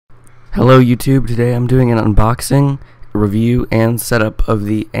Hello YouTube, today I'm doing an unboxing, review, and setup of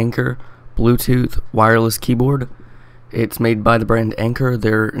the Anker Bluetooth wireless keyboard. It's made by the brand Anker.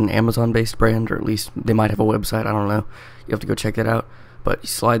 They're an Amazon based brand, or at least they might have a website, I don't know. You have to go check that out. But you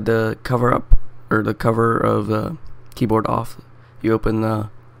slide the cover up, or the cover of the keyboard off. You open the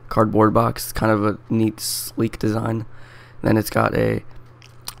cardboard box. It's kind of a neat, sleek design. Then it's got a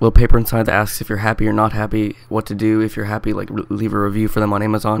little paper inside that asks if you're happy or not happy, what to do if you're happy, like leave a review for them on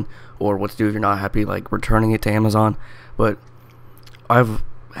Amazon, or what to do if you're not happy, like returning it to Amazon. But I've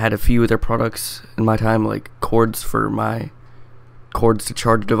had a few of their products in my time, like cords for my cords to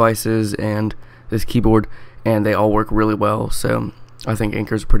charge devices and this keyboard, and they all work really well. So I think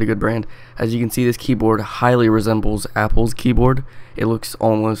Anker's a pretty good brand. As you can see, this keyboard highly resembles Apple's keyboard. It looks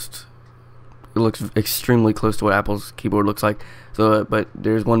extremely close to what Apple's keyboard looks like. So, but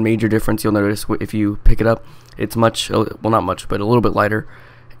there's one major difference you'll notice if you pick it up. It's much, well, not much, but a little bit lighter,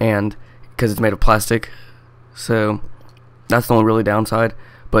 and because it's made of plastic. So that's the only really downside.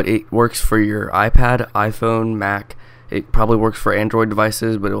 But it works for your iPad, iPhone, Mac. It probably works for Android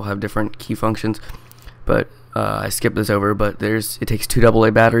devices, but it will have different key functions. But I skipped this over. But it takes 2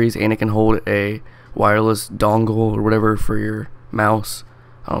 AA batteries, and it can hold a wireless dongle or whatever for your mouse.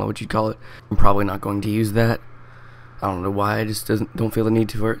 I don't know what you'd call it. I'm probably not going to use that. I don't know why. I just don't feel the need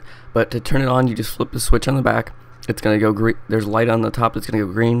to for it. But to turn it on, you just flip the switch on the back. It's gonna go green. There's light on the top that's gonna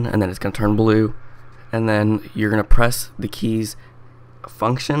go green, and then it's gonna turn blue. And then you're gonna press the keys,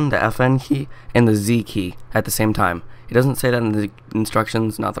 function, the FN key, and the Z key at the same time. It doesn't say that in the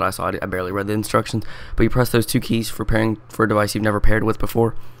instructions. Not that I saw it. I barely read the instructions. But you press those 2 keys for pairing for a device you've never paired with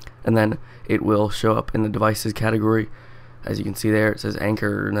before, and then it will show up in the devices category. As you can see there, it says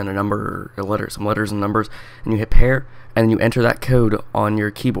Anker and then a number, or a letter, some letters and numbers, and you hit pair, and then you enter that code on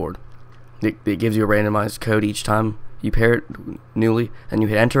your keyboard. It gives you a randomized code each time you pair it newly, and you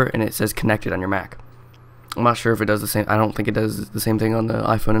hit enter, and it says connected on your Mac. I'm not sure if it does the same. I don't think it does the same thing on the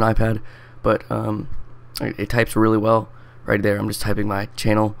iPhone and iPad, but it types really well right there. I'm just typing my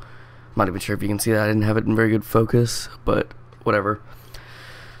channel. I'm not even sure if you can see that. I didn't have it in very good focus, but whatever.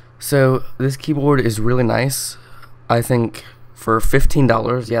 So this keyboard is really nice. I think for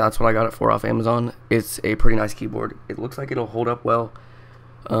 $15, yeah, that's what I got it for off Amazon. It's a pretty nice keyboard. It looks like it'll hold up well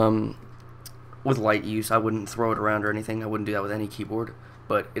with light use. I wouldn't throw it around or anything. I wouldn't do that with any keyboard.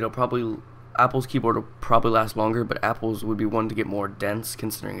 But Apple's keyboard will probably last longer, but Apple's would be one to get more dense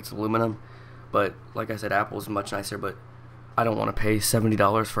considering it's aluminum. But like I said, Apple's much nicer, but I don't want to pay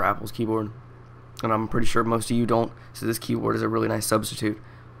 $70 for Apple's keyboard. And I'm pretty sure most of you don't, so this keyboard is a really nice substitute.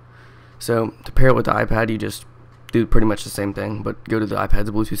 So to pair it with the iPad, you just do pretty much the same thing, but go to the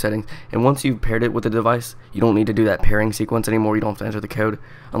iPad's Bluetooth settings, and once you've paired it with the device, you don't need to do that pairing sequence anymore. You don't have to enter the code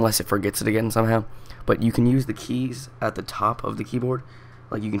unless it forgets it again somehow. But you can use the keys at the top of the keyboard.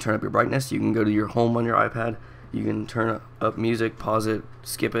 Like, you can turn up your brightness, you can go to your home on your iPad, you can turn up music, pause it,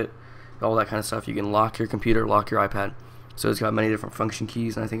 skip it, all that kind of stuff. You can lock your computer, lock your iPad. So it's got many different function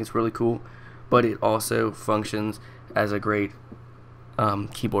keys, and I think it's really cool. But it also functions as a great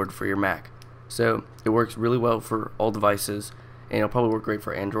keyboard for your Mac. So it works really well for all devices, and it'll probably work great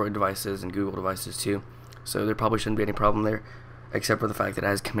for Android devices and Google devices too. So there probably shouldn't be any problem there, except for the fact that it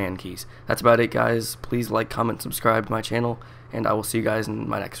has command keys. That's about it, guys. Please like, comment, subscribe to my channel, and I will see you guys in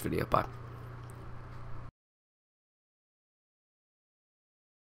my next video. Bye.